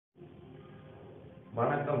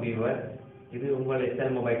வணக்கம் வியூவர், இது உங்கள்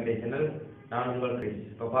எஸ்எல் மொபைல் சேனல். நான் உங்கள் கிரிஷ்.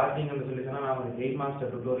 இப்போ பார்த்தீங்கன்னு சொல்லி சொன்னால் நான் வந்து கெயின்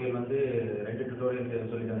மாஸ்டர் டுட்டோரியல் வந்து 2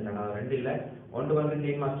 டுட்டோரியல் சொல்லி தந்தேன். அது 2 இல்லை, ஒன்று வந்து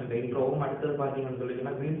கெயின் மாஸ்டர் இன்ட்ரோவும், அடுத்தது பார்த்தீங்கன்னு சொல்லி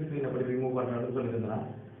சொன்னால் க்ரீன் ஸ்க்ரீன் எப்படி ரிமூவ் பண்ணுறதுன்னு சொல்லி தந்தேன்.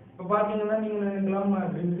 இப்போ பார்த்தீங்கன்னா நீங்கள் நினைக்கலாம்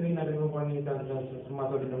க்ரீன் ஸ்க்ரீனை ரிமூவ் பண்ணி சும்மா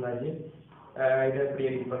சொல்லி தந்தாச்சு. இதை எப்படி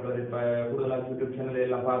எடிட் பண்ணுறது? இப்போ கூடுதலாக யூடியூப் சேனல்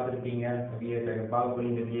எல்லாம் பார்த்துருப்பீங்க.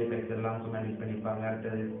 பாகுபலி விஎஃப்எக்ஸ் எல்லாம் சும்மா எடிட் பண்ணியிருப்பாங்க.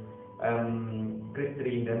 அடுத்தது கிறிஸ்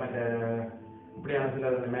 3 இந்த மாதிரி இப்படியான சில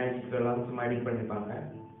மேஜிக் எல்லாம் சும்மா எடிட் பண்ணியிருப்பாங்க.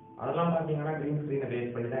 அதெல்லாம் பார்த்தீங்கன்னா க்ரீன் ஸ்க்ரீனை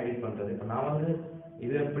பேஸ் பண்ணி தான் எடிட் பண்ணுறது. இப்போ நான் வந்து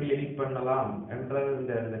இது எப்படி எடிட் பண்ணலாம் என்ற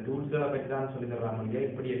இந்த டூல்ஸ்களை பற்றி தான் சொல்லி தர்றாங்க இல்லையா?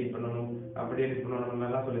 இப்படி எடிட் பண்ணணும், அப்படி எடிட் பண்ணணும்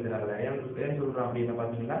எல்லாம் சொல்லி தராங்க. ஏன் சொல்கிறேன் அப்படின்னு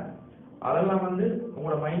பார்த்தீங்கன்னா, அதெல்லாம் வந்து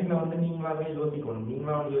உங்களோட மைண்டில் வந்து நீங்களாவே யோசிக்கணும்.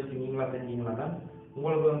 நீங்களா வந்து யோசிச்சு நீங்களா செஞ்சீங்கன்னா தான்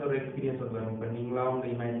உங்களுக்கு வந்து ஒரு எக்ஸ்பீரியன்ஸ் வந்து வரும். இப்போ நீங்களா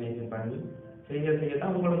வந்து இமேஜினேஷன் பண்ணி செய்ய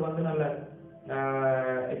தான் உங்களுக்கு வந்து நல்ல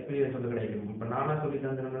எக்ஸ்பீரியன்ஸ் வந்து கிடைக்கும். இப்போ நானாக சொல்லி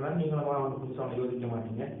தந்தேன்னா நீங்களும் வந்து புதுசாக வந்து யோசிக்க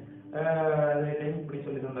மாட்டீங்க. அதே டைம் இப்படி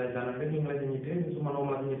சொல்லி தந்தாச்சு நீங்களே செஞ்சுட்டு சும்மா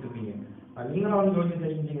நோம்பலாக செஞ்சுட்டு இருப்பீங்க. நீங்களும் வந்து யோசிச்சு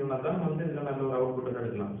செஞ்சீங்கன்னா தான் வந்து இதில் நல்ல ஒரு அவுட் புட்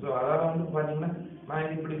எடுக்கலாம். ஸோ அதாவது வந்து பார்த்தீங்கன்னா நான்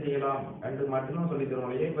இது இப்படி செய்யலாம் ரெண்டு மட்டும்தான் சொல்லி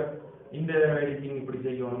தருவோம் இல்லையா? இப்போ இந்த எடிட்டிங் இப்படி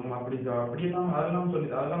செய்யணும் அப்படியெல்லாம் அதெல்லாம்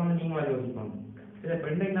அதெல்லாம் வந்து நீங்களா யோசிக்கணும். சரி, இப்போ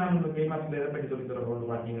இன்றைக்கு நான் உங்களுக்கு கேமாஸ்ல எதை பற்றி சொல்லி தர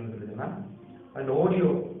போகணும்னு பார்த்தீங்கன்னு சொல்லிட்டுன்னா அந்த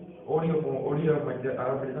ஆடியோ பற்றி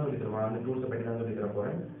அதை பற்றி தான் சொல்லி தருவாங்க. அந்த டூல்ஸை பற்றி தான் சொல்லி தர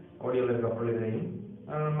போகிறேன். ஆடியோவில் இருக்க அப்புறம் இதையும்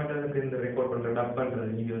மற்றது இந்த ரெக்கார்ட் பண்ணுறது, டப்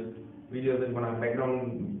பண்ணுறது, வீடியோஸ் இப்போ நான் பேக்ரவுண்ட்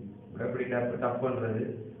எப்படி டப் பண்ணுறது,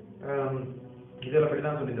 இதில் பற்றி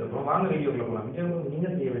தான் சொல்லி தருவோம். வாங்க வீடியோக்குள்ள போகலாம்.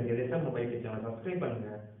 நீங்கள் செய்ய வேண்டியது எஸ்எல் மொபைல் சேனலை சப்ஸ்கிரைப்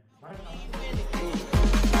பண்ணுங்கள்.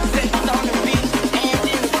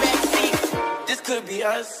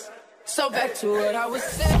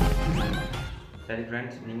 சரி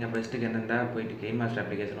ஃப்ரெண்ட்ஸ், நீங்கள் ஃபஸ்ட்டுக்கு என்னென்னா போயிட்டு கெயின் மாஸ்டர்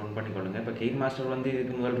அப்ளிகேஷன் ஆன் பண்ணிக்கொள்ளுங்க. இப்போ கெயின் மாஸ்டர் வந்து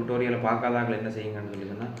இதுக்கு முதல் டுட்டோரியலை பார்க்காதாங்கள என்ன செய்யுங்கன்னு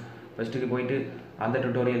சொல்லிங்கன்னா, ஃபஸ்ட்டுக்கு போயிட்டு அந்த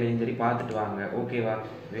டுட்டோரியலையும் சரி பார்த்துட்டு வாங்க. ஓகேவா?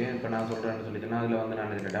 இப்போ நான் சொல்கிறேன்னு சொல்லிட்டுனா அதில் வந்து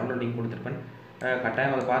நான் இதில் டவுன்லோட் லிங்க் கொடுத்துருப்பேன்.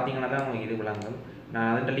 கட்டாயம் அதை பார்த்தீங்கன்னா தான் உங்களுக்கு இது விளங்கும்.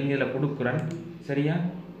 நான் அதில் லிங்க் இதில் கொடுக்குறேன். சரியா?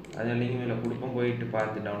 அதில் லிங்க் இதில் கொடுப்போம். போயிட்டு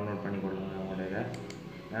பார்த்து டவுன்லோட் பண்ணிக்கொள்ளுங்க உங்களோட இதை.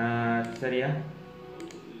 சரியா?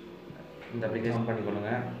 இந்த அப்ளிகேஷன்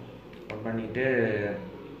பண்ணிக்கொள்ளுங்க. ஆன் பண்ணிவிட்டு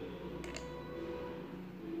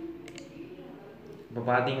இப்போ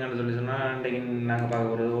பார்த்தீங்கன்னு சொல்லி சொன்னால் இன்றைக்கு நாங்கள்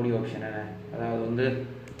பார்க்க போகிறது ஆடியோ ஆப்ஷன் என்ன. அதாவது வந்து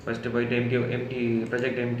ஃபஸ்ட்டு போயிட்டு எம்டி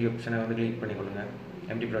ப்ராஜெக்ட் எம்டி ஆப்ஷனை வந்து கிளிக் பண்ணிக்கொள்ளுங்க.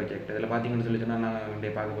 எம்டி ப்ராஜெக்ட் இதில் பார்த்தீங்கன்னு சொல்லி சொன்னால் நாங்கள்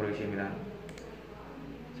இன்றைய பார்க்க போகிற விஷயம் தான்.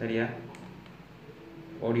 சரியா?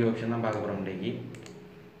 ஆடியோ ஆப்ஷன் தான் பார்க்க போகிறோம் இன்றைக்கு.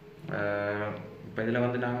 இப்போ இதில்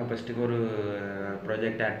வந்து நாங்கள் ஃபஸ்ட்டுக்கு ஒரு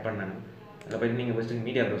ப்ராஜெக்ட் ஆட் பண்ணணும். அதில் போய்ட்டு நீங்கள் ஃபஸ்ட்டு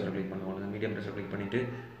மீடியா ப்ரௌசர் கிளிக் பண்ணுவோம். மீடியா ப்ரௌசர் கிளிக் பண்ணிவிட்டு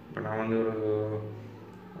இப்போ நான் வந்து ஒரு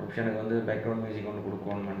ஆப்ஷனுக்கு வந்து பேக்ரவுண்ட் மியூசிக் ஒன்று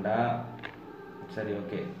கொடுக்கணுமெண்டா. சரி,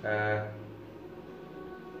 ஓகே.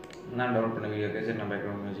 நான் டவுன்லோட் பண்ண வீடியோக்கு சரி நான்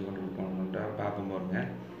பேக்ரவுண்ட் மியூசிக் கொண்டு கொடுக்கணும்ட்டா பார்ப்போம் போருங்க.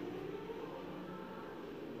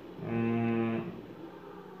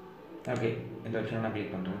 ஓகே, இந்த ஆப்ஷனை நான்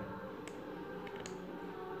கிளிக் பண்ணுறேன்.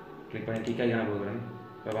 கிளிக் பண்ணி டிக்காக நான் கொடுக்குறேன்.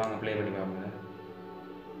 இப்போ வாங்க ப்ளே பண்ணி பார்ப்போங்க.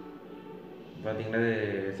 பார்த்தீங்கன்னா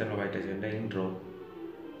எஸ்எல் மொபைல் சேனல் இன்ட்ரோ.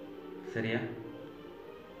 சரியா?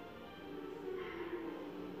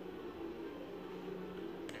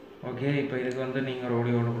 ஓகே, இப்போ இதுக்கு வந்து நீங்கள் ஒரு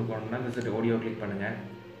ஆடியோ ஒன்று கொடுக்கணும்னா இந்த செட் ஆடியோ கிளிக் பண்ணுங்கள்.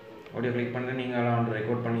 ஆடியோ கிளிக் பண்ணி நீங்கள் வந்து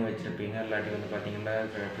ரெக்கார்ட் பண்ணி வச்சுருப்பீங்க. இல்லாட்டி வந்து பார்த்தீங்கன்னா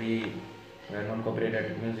ஃப்ரீ நான்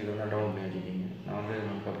காப்பிரைட்டட் மியூசிக் வந்து டவுன்லோட் பண்ணி வச்சுருக்கீங்க. நான் வந்து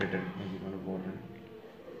நான் காப்பிரைட்டட் மியூசிக் வந்து போடுறேன்.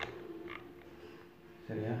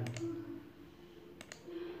 சரியா?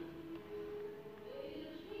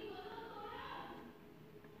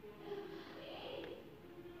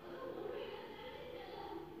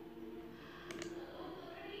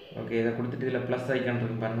 ஓகே, இதை கொடுத்துட்டு இதில் ப்ளஸ் ஐக்கான்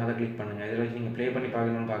இருக்கும் பாருங்கள், அதை கிளிக் பண்ணுங்கள். இதில் வச்சு நீங்கள் ப்ளே பண்ணி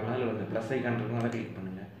பார்க்கணும்னு பார்க்கலாம். அதில் வந்து ப்ளஸ் ஐக்கான் இருக்கும், அதை கிளிக்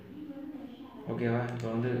பண்ணுங்கள். ஓகேவா? இப்போ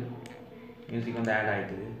வந்து மியூசிக் வந்து ஆட்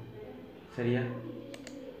ஆகிட்டுது. சரியா?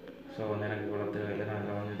 ஸோ வந்து எனக்கு இவ்வளோ இல்லை, நான்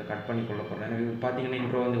இதில் வந்து இதை கட் பண்ணி கொள்ள போகிறேன். எனக்கு பார்த்தீங்கன்னா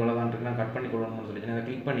இன்ட்ரோ வந்து இவ்வளோ தான் இருக்குது, நான் கட் பண்ணி கொள்ளணும்னு சொல்லிட்டு அதை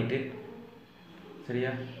கிளிக் பண்ணிவிட்டு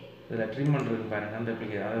சரியா இதில் ட்ரிம் பண்ணுறதுக்கு பாருங்கள். அந்த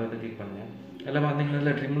அதை வந்து கிளிக் பண்ணுங்கள். இதில் பார்த்தீங்கன்னா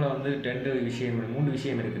இதில் ட்ரிம்மில் வந்து 3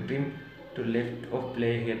 விஷயம் இருக்குது. Trim to left of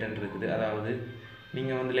play ஹெட்ன்னு இருக்குது. அதாவது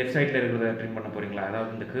நீங்கள் வந்து லெஃப்ட் சைடில் இருக்கிறத ட்ரிம் பண்ண போகிறீங்களா?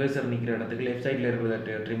 அதாவது இந்த கர்சர் நிற்கிற இடத்துக்கு லெஃப்ட் சைடில் இருக்கிறத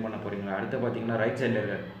ட்ரிம் பண்ண போகிறீங்களா? அடுத்து பார்த்தீங்கன்னா ரைட் சைடில்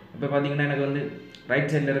இருக்கிற. இப்போ பார்த்தீங்கன்னா எனக்கு வந்து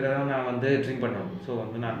ரைட் சைடில் இருக்கிறத நான் வந்து ட்ரிம் பண்ணணும். ஸோ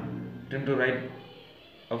வந்து நான் trim to right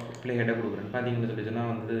of play ஹெட்டை கொடுக்குறேன். பார்த்தீங்கன்னு சொல்லி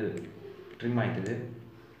சொன்னால் வந்து ட்ரிம் ஆகிட்டுது.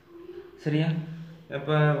 சரியா?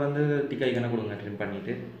 இப்போ வந்து டிக் ஐக்கானை கொடுங்க. ட்ரிம்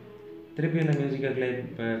பண்ணிவிட்டு திருப்பி இந்த மியூசிக்கை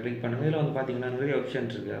கிளிக் பண்ணுங்கள். இதில் வந்து பார்த்தீங்கன்னா நிறைய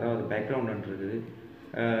ஆப்ஷன்ஸ் இருக்குது. அதாவது பேக்ரவுண்ட் இருக்குது,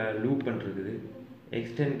 லூப் இருக்குது,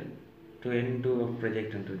 extend to end to of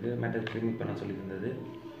project இருக்குது. மேட்டர் ட்ரிம் பண்ண சொல்லி தந்தது.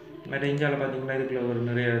 மேட்டர் இந்தியாவில் பார்த்தீங்கன்னா இதுக்குள்ள ஒரு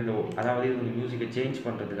நிறைய அதாவது இது மியூசிக்கை சேஞ்ச்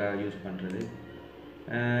பண்ணுறதுக்காக யூஸ் பண்ணுறது.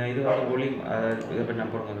 இது வந்து வால்யூம் இதை பற்றி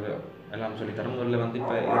நான் போடுறது எல்லாம் சொல்லித்தரோம். முதல்ல வந்து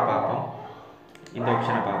இப்போ இதை பார்ப்போம், இந்த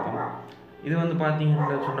ஆப்ஷனை பார்ப்போம். இது வந்து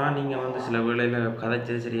பார்த்தீங்கன்னு சொன்னால் நீங்கள் வந்து சில வேளையில்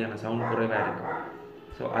கதைச்சது சரியான சவுண்ட் குறைவாக இருக்கும்.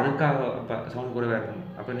 ஸோ அதுக்காக இப்போ சவுண்ட் குறைவாக இருக்கும்.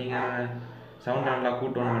 அப்போ நீங்கள் சவுண்டை நல்லா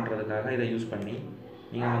கூட்டணுன்றதுக்காக இதை யூஸ் பண்ணி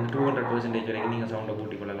நீங்கள் வந்து 200% வரைக்கும் நீங்கள் சவுண்டை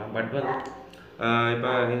கூட்டிக் கொள்ளலாம். பட் வந்து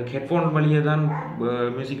இப்போ ஹெட்ஃபோன் வழியே தான்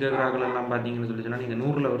மியூசிக் கேட்குறார்கள் எல்லாம் பார்த்தீங்கன்னு சொல்லிச்சுன்னா நீங்கள்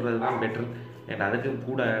 100ல் விடுறது தான் பெட்ரு. ஏன்னா அதுக்கு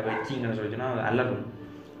கூட வச்சிங்கன்னு சொல்லிச்சுன்னா அது அலரும்,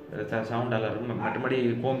 சவுண்ட் அலரும். மற்றபடி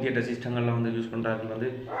ஹோம் தியேட்டர் சிஸ்டங்களில் வந்து யூஸ் பண்ணுறாங்க வந்து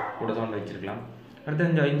கூட சவுண்ட் வச்சுருக்கலாம். அடுத்து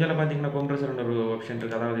இந்தியாவில் பார்த்தீங்கன்னா கம்ப்ரஸர்ன்ற ஒரு ஆப்ஷன்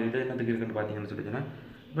இருக்குது. அதாவது இது என்னத்துக்கு இருக்குன்னு பார்த்தீங்கன்னு சொல்லிச்சுன்னா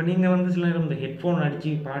இப்போ நீங்கள் வந்து சில நேரம் இந்த ஹெட்ஃபோன்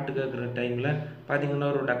அடித்து பாட்டு கேட்குற டைமில்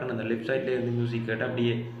பார்த்தீங்கன்னா ஒரு டக்குன்னு இந்த லெஃப்ட் சைட்லேயே இருந்து மியூசிக் கேட்டு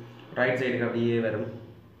அப்படியே ரைட் சைடுக்கு அப்படியே வரும்.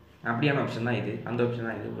 அப்படியான ஆப்ஷன் தான் இது, அந்த ஆப்ஷன்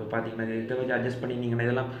தான் இது. இப்போ பார்த்தீங்கன்னா இதை கொஞ்சம் அட்ஜஸ்ட் பண்ணி நீங்கள்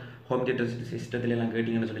இதெல்லாம் ஹோம் தியேட்டர் சிஸ்டத்துலலாம்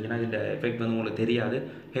கேட்டிங்கன்னு சொல்லிங்கன்னா இந்த எஃபெக்ட் வந்து உங்களுக்கு தெரியாது.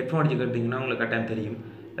 ஹெட்ஃபோன் அடிச்சு கேட்டிங்கன்னா உங்களுக்கு கட்டாயம் தெரியும்.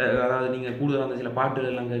 அதாவது நீங்கள் கூடுதலாக அந்த சில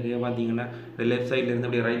பாட்டுகள் எல்லாம் கேட்க பார்த்தீங்கன்னா இந்த லெஃப்ட் சைட்லேருந்து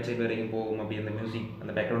அப்படியே ரைட் சைடு வரைக்கும் போகும், அப்படி அந்த மியூசிக்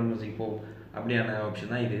அந்த பேக்ரவுண்ட் மியூசிக் போகும். அப்படியான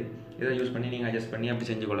ஆப்ஷன் தான் இது. இதை யூஸ் பண்ணி நீங்கள் அட்ஜஸ்ட் பண்ணி அப்படி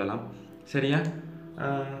செஞ்சு கொள்ளலாம். சரியா?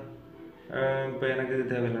 இப்போ எனக்கு இது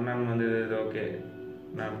தேவையில்லை, நான் வந்து இது ஓகே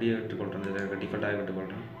நான் அப்படியே விட்டுக்கொள்கிறேன், இதை டிஃபால்ட்டாக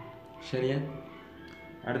விட்டுக்கொள்கிறேன். சரியா?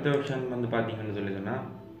 அடுத்த ஆப்ஷன் வந்து பார்த்தீங்கன்னு சொல்லி சொன்னால்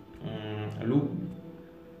லூப்.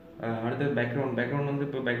 அடுத்தது பேக்ரவுண்ட் வந்து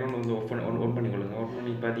இப்போ பேக்ரவுண்ட் வந்து ஒன் பண்ணிக்கொள்ளுங்க. ஒன்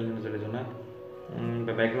பண்ணி பார்த்தீங்கன்னு சொல்லி சொன்னால்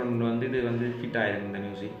இப்போ பேக்ரவுண்ட் வந்து இது வந்து ஃபிட் ஆகிடும் இந்த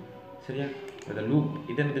மியூசிக். சரியா? அந்த லூப்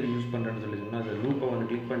இதை எனக்கு யூஸ் பண்ணுறேன்னு சொல்லி சொன்னால் அந்த லூப்பை வந்து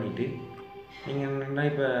கிளிக் பண்ணிவிட்டு நீங்கள் என்னென்னா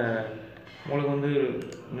இப்போ உங்களுக்கு வந்து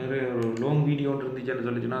நிறைய ஒரு லாங் வீடியோன்னு இருந்துச்சுன்னு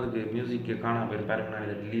சொல்லிச்சுன்னா அதுக்கு மியூசிக்கு காணாம போயிடும். பாருங்கள், நான்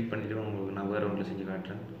இதை டிலீட் பண்ணிவிட்டு உங்களுக்கு நான் வேறு ஒன்றில் செஞ்சு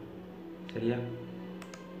காட்டுறேன். சரியா?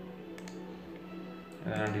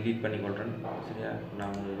 நான் டிலீட் பண்ணி கொள்கிறேன். சரியா?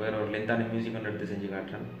 நான் உங்களுக்கு வேறு ஒரு லென்த்தான மியூசிக் ஒன்று எடுத்து செஞ்சு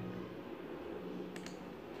காட்டுறேன்.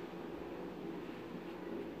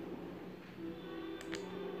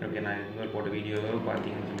 ஓகே, நான் இது போட்ட வீடியோவை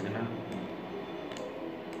பார்த்தீங்கன்னு சொன்னீங்கன்னா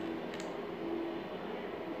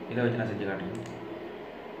இதை வச்சு நான் செஞ்சு காட்டுறேன்.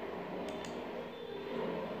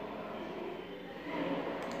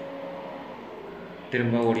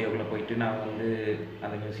 திரும்ப ஆடியோக்குள்ளே போயிட்டு நான் வந்து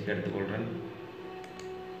அந்த மியூசிக் எடுத்துக்கொள்கிறேன்.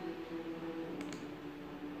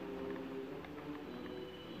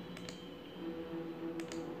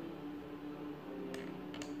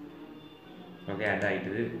 Okay, add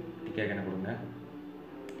ஆகிட்டுது. டிக்கெட் என்ன கொடுங்க.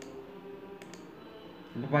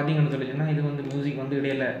 இப்போ பார்த்தீங்கன்னு சொல்லிச்சுன்னா இது வந்து மியூசிக் வந்து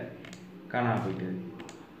இடையில காணாமல் போயிட்டுது.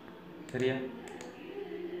 சரியா?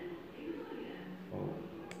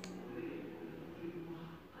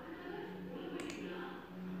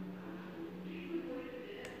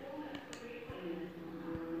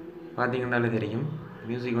 பார்த்தீங்கன்னாலே தெரியும்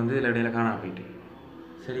மியூசிக் வந்து இதில் இடையில காணாமல் போயிட்டு.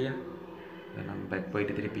 சரியா? நான் பேக்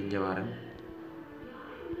போயிட்டு திருப்பி இங்கே வரேன்.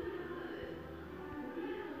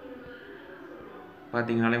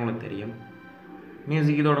 பார்த்தீங்கனாலே உங்களுக்கு தெரியும்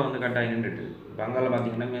மியூசிக் இதோட வந்து கட் ஆகி நின்றுட்டு. இப்போ அங்கால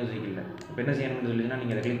பார்த்தீங்கன்னா மியூசிக் இல்லை. இப்போ என்ன செய்யணும்னு சொல்லிச்சுன்னா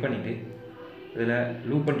நீங்கள் அதை கிளிக் பண்ணிவிட்டு இதில்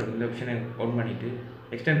லூப் பண்ணுறது இந்த ஆப்ஷனை ஆன் பண்ணிவிட்டு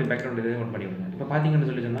எக்ஸ்டெண்ட் டு பேக்ரவுண்ட் இதை ஆன் பண்ணி விடுங்க. இப்போ பார்த்தீங்கன்னு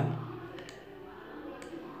சொல்லி சொன்னால்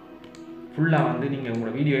ஃபுல்லாக வந்து நீங்கள்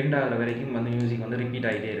உங்களோட வீடியோ எண்ட் ஆகிற வரைக்கும் வந்து மியூசிக் வந்து ரிப்பீட்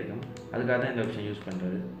ஆகிட்டே இருக்கும். அதுக்காக தான் இந்த ஆப்ஷன் யூஸ்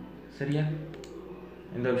பண்ணுறது. சரியா?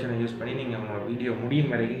 இந்த ஆப்ஷனை யூஸ் பண்ணி நீங்கள் உங்களோட வீடியோ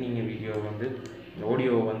முடியும் வரைக்கும் நீங்கள் வீடியோ வந்து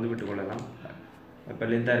ஆடியோவை வந்து விட்டுக்கொள்ளலாம். இப்போ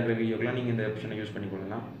லென்த்தாக இருக்கிற வீடியோக்கெலாம் நீங்கள் இந்த ஆப்ஷனை யூஸ்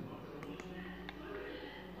பண்ணிக்கொள்ளலாம்.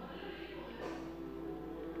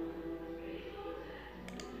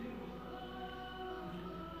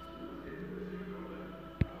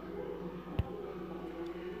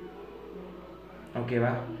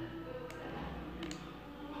 ஓகேவா?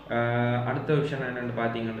 அடுத்த ஆப்ஷன் என்னென்னு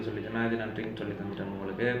பார்த்தீங்கன்னு சொல்லிச்சுன்னா இது நன்றின்னு சொல்லி தந்துட்டேன்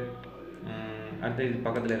உங்களுக்கு. அடுத்து இது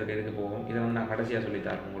பக்கத்தில் இருக்க இதுக்கு போகும். இதை வந்து நான் கடைசியாக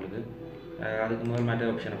சொல்லித்தரேன் உங்களுக்கு. அதுக்கு முதல்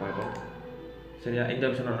மேட்டர் ஆப்ஷனை பார்ப்போம். சரியா? இந்த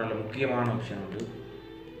ஆப்ஷன் ஒரு நல்ல முக்கியமான ஆப்ஷன் உண்டு.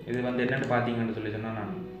 இது வந்து என்னென்னு பார்த்தீங்கன்னு சொல்லி சொன்னால்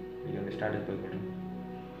நான் இது வந்து ஸ்டார்ட்டுக்கு போய்விடுறேன்.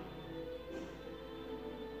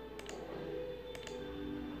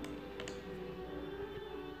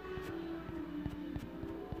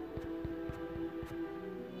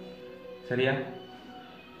 சரியா?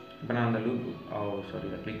 இப்போ நான் அந்த லூப்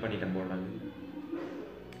இதை கிளிக் பண்ணிட்டேன் போடுறது.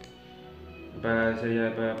 இப்போ சரியா?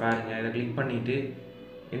 இப்போ பாருங்கள், இதை கிளிக் பண்ணிவிட்டு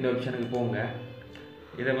இந்த ஆப்ஷனுக்கு போங்க.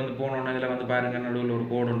 இதை வந்து போனோன்னா இதில் வந்து பாருங்கள் நடுவில் ஒரு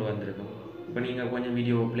கோடு ஒன்று வந்திருக்கும். இப்போ நீங்கள் கொஞ்சம்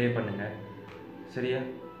வீடியோவை ப்ளே பண்ணுங்கள். சரியா?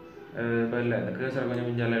 இப்போ இல்லை இந்த கேர்சரை கொஞ்சம்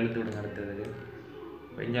இஞ்சால இழுத்து விடுங்க. அடுத்ததுக்கு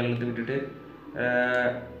இப்போ இஞ்சால இழுத்து விட்டுட்டு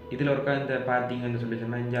இதில் ஒருக்கா இந்த பார்த்தீங்கன்னு சொல்லி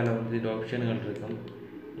சொன்னால் இஞ்சால வந்து இது ஆப்ஷனுகள் இருக்கும்.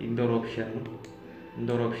 இந்த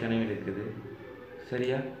ஒரு ஆப்ஷனும் இருக்குது.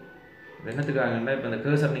 சரியா? என்னத்துக்காகண்டா இப்போ இந்த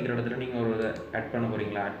கேர்சர் நிற்கிற இடத்துல நீங்கள் ஒரு இதை ஆட் பண்ண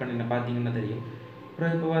போகிறீங்களா? ஆட் பண்ணி பார்த்தீங்கன்னா தெரியும்.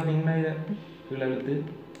 அப்புறம் இப்போ பார்த்தீங்கன்னா இதை கீழே இழுத்து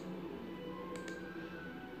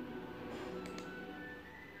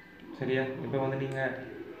சரியா? இப்போ வந்து நீங்கள்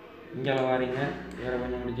இங்கே வாரீங்க, வேறு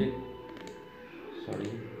கொஞ்சம் முடிச்சு சாரி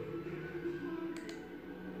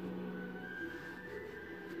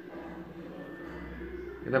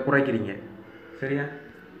இதை குறைக்கிறீங்க. சரியா?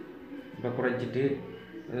 இப்போ குறைச்சிட்டு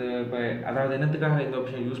இப்போ அதாவது என்னத்துக்காக இந்த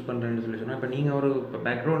ஆப்ஷன் யூஸ் பண்ணுறேன்னு சொல்லி சொன்னால், இப்போ நீங்கள் ஒரு இப்போ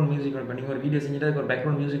பேக்ரவுண்ட் மியூசிக் இப்போ நீங்கள் ஒரு வீடியோ செஞ்சுட்டு அதுக்கு ஒரு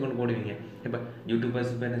பேக்ரவுண்ட் மியூசிக் ஒன்று போடுவீங்க. இப்போ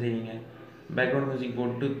யூடியூபர்ஸ் இப்போ என்ன செய்வீங்க, பேக்ரவுண்ட் மியூசிக்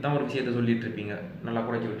போட்டு தான் ஒரு விஷயத்தை சொல்லிட்டு இருப்பீங்க நல்லா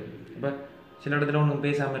குறைச்சி விட்டு. இப்போ சில இடத்துல ஒன்றும்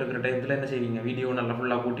பேசாமல் இருக்கிற டைத்தில் என்ன செய்வீங்க, வீடியோ நல்லா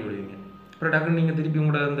ஃபுல்லாக கூட்டி விடுவீங்க. அப்புறம் டக்குன்னு நீங்கள் திருப்பி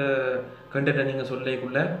உங்களோட அந்த கண்டென்ட்டை நீங்கள்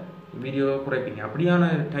சொல்லக்குள்ளே வீடியோ குறைப்பீங்க. அப்படியான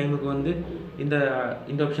டைமுக்கு வந்து இந்த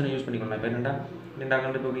இந்த ஆப்ஷனை யூஸ் பண்ணிக்கணும். இப்போ என்னென்னா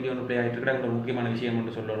கண்டு இப்போ வீடியோ ஒன்று ப்ளே ஆகிட்டு இருக்கிற ஒரு முக்கியமான விஷயம்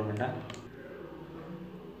ஒன்று சொல்லணும்னா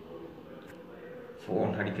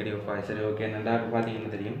ஃபோன் அடிக்கடி சரி ஓகே என்னென்னா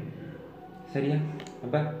பார்த்தீங்கன்னா தெரியும். சரியா?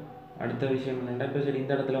 அப்போ அடுத்த விஷயம் என்னென்னா இப்போ சரி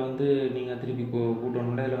இந்த இடத்துல வந்து நீங்கள் திருப்பி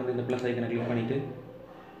கூட்டணும்னா இதில் வந்து இந்த ப்ளஸ் ஐக்கனை கிளிக் பண்ணிவிட்டு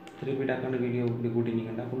திருப்பி டக்குன்னு வீடியோ இப்படி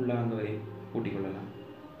கூட்டினீங்கன்னா ஃபுல்லாக அந்த வரை கூட்டிக்கொள்ளலாம்.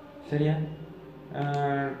 சரியா?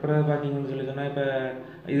 அப்புறம் பார்த்தீங்கன்னு சொல்லி சொன்னால் இப்போ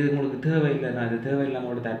இது உங்களுக்கு தேவையில்லை, நான் இது தேவையில்லாமல்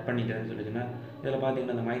கூட ஆட் பண்ணிட்டேன்னு சொல்லி சொன்னால் இதில்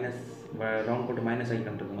பார்த்தீங்கன்னா அந்த மைனஸ் ரவுண்ட் போட்டு மைனஸ்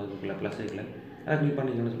ஐக்கன் இருக்கும் அதுக்குள்ளே ப்ளஸ் ஐக்கில் அதை கிளிக்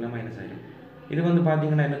பண்ணிக்கணும்னு சொன்னால் மைனஸ் ஆகிடும். இது வந்து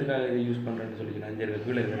பார்த்தீங்கன்னா என்னத்துக்காக இது யூஸ் பண்ணுறேன்னு சொல்லி சொன்னால் இந்த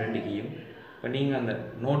கீழே இருக்கிற 2 கீயும் இப்போ நீங்கள் அந்த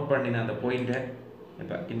நோட் பண்ணின அந்த பாயிண்ட்டை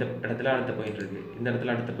இப்போ இந்த இடத்துல அடுத்த பாயிண்ட் இருக்குது, இந்த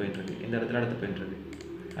இடத்துல அடுத்த பாயிண்ட் இருக்குது, இந்த இடத்துல அடுத்த பாயிண்ட் இருக்குது,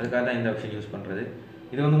 அதுக்காக தான் இந்த ஆப்ஷன் யூஸ் பண்ணுறது.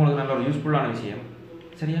 இது வந்து உங்களுக்கு நல்ல ஒரு யூஸ்ஃபுல்லான விஷயம்.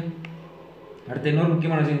 சரியா? அடுத்து இன்னொரு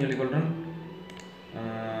முக்கியமான விஷயம் சொல்லிக்கொள்கிறேன்.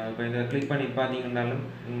 இப்போ இதை கிளிக் பண்ணி பார்த்தீங்கன்னாலும்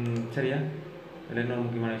சரியா, இதில் இன்னொரு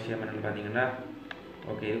முக்கியமான விஷயம் என்னென்னு பார்த்தீங்கன்னா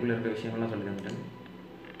ஓகே இதுக்குள்ளே இருக்கிற விஷயமெல்லாம் சொல்லி தந்துட்டேன்.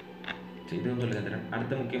 இதுவும் சொல்லி தந்துட்டேன்.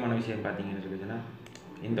 அடுத்த முக்கியமான விஷயம் பார்த்தீங்கன்னு சொல்லிச்சுன்னா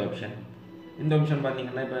இந்த ஆப்ஷன்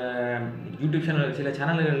பார்த்தீங்கன்னா இப்போ யூடியூப் சேனல் சில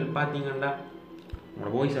சேனல்கள் பார்த்தீங்கன்னா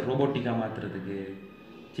உங்களோட வாய்ஸை ரோபோட்டிக்காக மாற்றுறதுக்கு,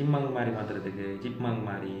 சிம்மங் மாதிரி மாற்றுறதுக்கு, சிப்மங்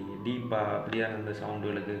மாதிரி டீப்பாக அப்படியான அந்த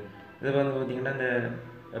சவுண்டுகளுக்கு இதை வந்து பார்த்திங்கன்னா இந்த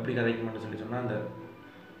எப்படி கதைக்கு மட்டும் சொல்லி சொன்னால் அந்த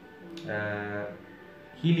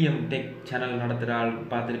ஹீலியம் டெக் சேனல் நடத்துகிற ஆள்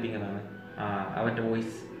பார்த்துருப்பீங்க. நான் அவர்கிட்ட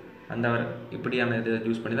வாய்ஸ் அந்த அவர் இப்படியான இதை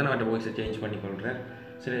யூஸ் பண்ணி தான் நான் அவர்கிட்ட வாய்ஸை சேஞ்ச் பண்ணி கொள்கிறேன்.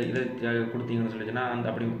 சரி இதை கொடுத்தீங்கன்னு சொல்லிச்சுன்னா அந்த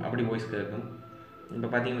அப்படி வாய்ஸ் கேட்கும். இப்போ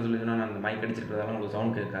பார்த்தீங்கன்னு சொல்லிச்சுன்னா நான் அந்த மைக் அடிச்சிருக்கிறதால உங்களுக்கு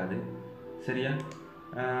சவுண்ட் கேட்காது. சரியா?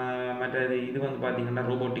 மற்றது இது வந்து பார்த்தீங்கன்னா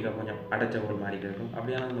ரோபோட்டிக்காக கொஞ்சம் அடைச்ச ஒரு மாதிரி கேட்கும்.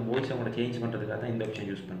 அப்படியான அந்த வாய்ஸை கூட சேஞ்ச் பண்ணுறதுக்காக தான் இந்த ஆப்ஷன்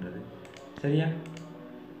யூஸ் பண்ணுறது. சரியா?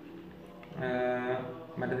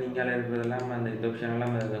 மற்றது இங்கே இருக்கிறதெல்லாம் அந்த இந்த ஆப்ஷன்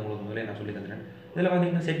எல்லாம் உங்களுக்கு முதலே நான் சொல்லி தந்துடுறேன். இதில்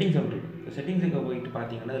பார்த்தீங்கன்னா செட்டிங்ஸ் ஒன்று இருக்குது. செட்டிங்ஸுக்கு போயிட்டு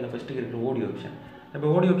பார்த்தீங்கன்னா இதில் ஃபஸ்ட்டு இருக்கிற ஆடியோ ஆப்ஷன். இப்போ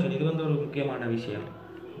ஆடியோ ஆப்ஷன் இது வந்து ஒரு முக்கியமான விஷயம்.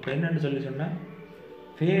 இப்போ என்னென்னு சொல்லி சொன்னால்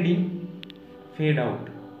ஃபேடிங், ஃபேட் அவுட்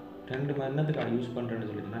ரெண்டு மரணத்துக்கு யூஸ் பண்ணுறேன்னு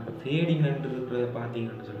சொல்லிச்சுன்னா இப்போ ஃபேடிங்ன்றத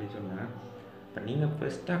பார்த்தீங்கன்னு சொல்லி சொன்னால் இப்போ நீங்கள்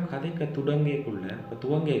ஃபஸ்ட்டாக கதைக்க துவங்கக்குள்ளே இப்போ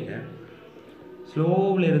துவங்க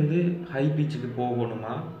ஸ்லோவிலேருந்து ஹை பீச்சுக்கு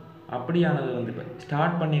போகணுமா அப்படியானது வந்து இப்போ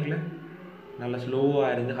ஸ்டார்ட் பண்ணிக்கல நல்லா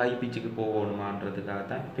ஸ்லோவாக இருந்து ஹை பீச்சுக்கு போகணுமான்றதுக்காக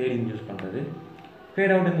தான் ஃபேடிங் யூஸ் பண்ணுறது.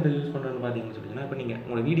 ஃபேட் அவுட்டுங்கிறது யூஸ் பண்ணுறதுன்னு பார்த்தீங்கன்னு சொல்லிச்சுன்னா இப்போ நீங்கள்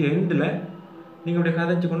உங்களோட வீடியோ எண்டில் நீங்கள் அப்படியே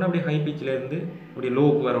கதைச்சு கொண்டு அப்படியே ஹை பீச்சில் இருந்து அப்படியே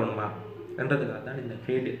லோவுக்கு வரணுமா என்றதுக்காக தான் இந்த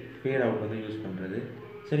ஃபேட் அவுட் வந்து யூஸ் பண்ணுறது.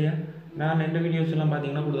 சரியா? நான் எந்த வீடியோஸ் எல்லாம்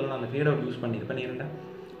பார்த்தீங்கன்னா கூடுதலாக நான் அந்த ஃபேட் அவுட் யூஸ் பண்ணியிருப்பேன். ஏன்னா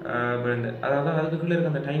இப்போ இந்த அதாவது அதுக்குள்ளே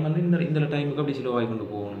இருக்க அந்த டைம் வந்து இந்த டைமுக்கு அப்படி ஸ்லோவாகி கொண்டு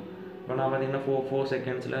போகணும். இப்போ நான் பார்த்தீங்கன்னா 4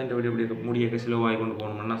 செகண்ட்ஸில் இந்த வீடியோ இப்படி முடியக்க ஸ்லோவாகி கொண்டு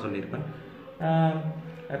போகணும்னு நான் சொல்லியிருப்பேன்.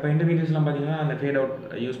 இப்போ இந்த வீடியோஸ்லாம் பார்த்தீங்கன்னா அந்த ஃபேட் அவுட்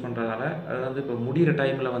யூஸ் பண்ணுறதால அது வந்து இப்போ முடிகிற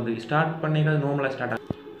டைமில் வந்து ஸ்டார்ட் பண்ணிக்க அது நார்மலாக ஸ்டார்ட்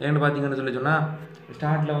ஆகும். ஏன்னு பார்த்தீங்கன்னு சொல்லி சொன்னால்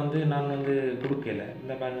ஸ்டார்ட்டில் வந்து நான் வந்து கொடுக்கல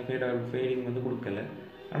இந்த பாருங்கள் ஃபேடிங் வந்து கொடுக்கல.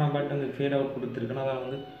 ஆனால் பட் அந்த ஃபேட் அவுட் கொடுத்துருக்கேன். அதாவது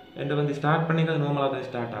வந்து என்கிட்ட வந்து ஸ்டார்ட் பண்ணிக்க அது நார்மலாக தான்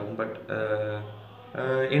ஸ்டார்ட் ஆகும். பட்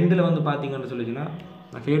எண்டில் வந்து பார்த்தீங்கன்னு சொல்லிச்சுன்னா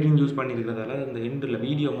நான் ஃபேடிங் யூஸ் பண்ணியிருக்கிறதால அந்த எண்டில்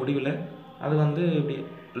வீடியோ முடிவில் அது வந்து இப்படி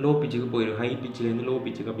லோ பிச்சுக்கு போயிடும். ஹை பிச்சிலேருந்து லோ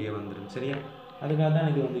பிச்சுக்கு அப்படியே வந்துடும். சரியா? அதுக்காக தான்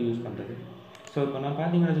இது வந்து யூஸ் பண்ணுறது. ஸோ இப்போ நான்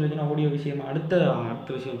பார்த்தீங்கன்னு சொல்லிச்சுன்னா ஆடியோ விஷயம் அடுத்த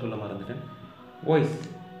விஷயம் சொல்ல மறந்துட்டேன். வாய்ஸ்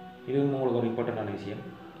இது உங்களுக்கு ஒரு இம்பார்ட்டண்ட்டான விஷயம்.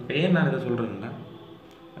 இப்போ ஏன் நான் இதை சொல்கிறேன்னா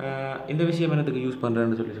இந்த விஷயம் என்னத்துக்கு யூஸ்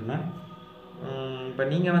பண்ணுறேன்னு சொல்லி சொன்னால் இப்போ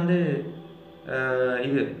நீங்கள் வந்து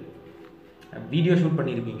இது வீடியோ ஷூட்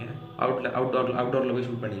பண்ணியிருப்பீங்க, அவுட்டோரில் போய்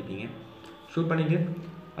ஷூட் பண்ணியிருப்பீங்க. ஷூட் பண்ணிவிட்டு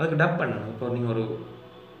அதுக்கு டப் பண்ணணும். இப்போ நீங்கள் ஒரு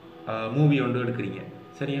மூவி ஒன்று எடுக்கிறீங்க.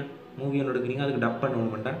 சரியா? மூவி ஒன்று எடுக்கிறீங்க, அதுக்கு டப்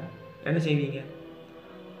பண்ணணுமெண்டா என்ன செய்வீங்க?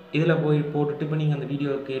 இதில் போய் போட்டுட்டு இப்போ நீங்கள் அந்த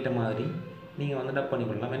வீடியோ கேட்ட மாதிரி நீங்கள் வந்து டப் பண்ணி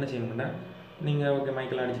கொள்ளலாம். என்ன செய்யணும்னா நீங்கள் ஓகே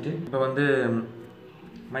மைக்கெல்லாம் அடிச்சுட்டு இப்போ வந்து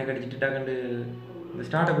மைக் அடிச்சுட்டு டக்குண்டு இந்த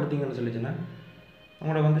ஸ்டார்ட்டை கொடுத்தீங்கன்னு சொல்லிச்சுன்னா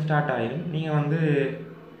உங்களோட வந்து ஸ்டார்ட் ஆகிடும். நீங்கள் வந்து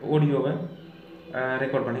ஆடியோவை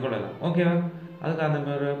ரெக்கார்ட் பண்ணி கொள்ளலாம். ஓகேவா? அதுக்கு அந்த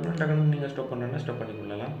மாதிரி டக்குன்னு நீங்கள் ஸ்டாப் பண்ணுறேன்னா ஸ்டாப் பண்ணி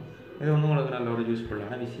கொள்ளலாம். இது வந்து உங்களுக்கு நல்ல ஒரு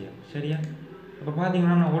யூஸ்ஃபுல்லான விஷயம். சரியா? இப்போ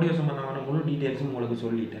பார்த்தீங்கன்னா நான் ஆடியோ சம்மந்தமான முழு டீட்டெயில்ஸும் உங்களுக்கு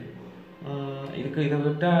சொல்லிட்டேன். இதை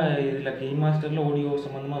விட்டால் இதில் கெயின் மாஸ்டரில் ஆடியோ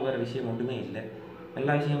சம்மந்தமாக வேறு விஷயம் ஒன்றுமே இல்லை.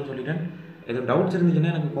 எல்லா விஷயமும் சொல்லிட்டேன். எதுவும் டவுட்ஸ்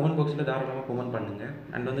இருந்துச்சுன்னா எனக்கு கமெண்ட் பாக்ஸில் தாராளமாக கமெண்ட் பண்ணுங்கள்.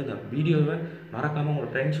 அண்ட் வந்து இந்த வீடியோவை மறக்காமல்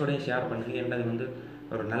உங்கள் ஃப்ரெண்ட்ஸோடய ஷேர் பண்ணுங்கள். ஏன்னா அது வந்து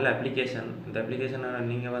ஒரு நல்ல அப்ளிகேஷன். இந்த அப்ளிகேஷனை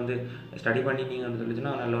நீங்கள் வந்து ஸ்டடி பண்ணி நீங்கள் வந்து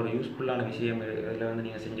சொல்லிச்சுன்னா நல்ல ஒரு யூஸ்ஃபுல்லான விஷயம் இதில் வந்து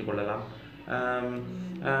நீங்கள் செஞ்சு கொள்ளலாம்.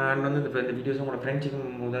 அண்ட் வந்து இந்த வீடியோஸ் உங்களோட ஃப்ரெண்ட்ஸுக்கும்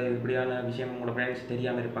இப்படியான விஷயம் உங்களோட ஃப்ரெண்ட்ஸ்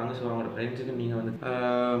தெரியாமல் இருப்பாங்க. ஸோ அவங்களோட ஃப்ரெண்ட்ஸுக்கு நீங்கள் வந்து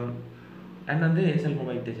அண்ட் வந்து ஏர்செல்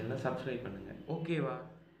மொபைல் ஸ்டேஷனில் சப்ஸ்கிரைப் பண்ணுங்கள். ஓகேவா?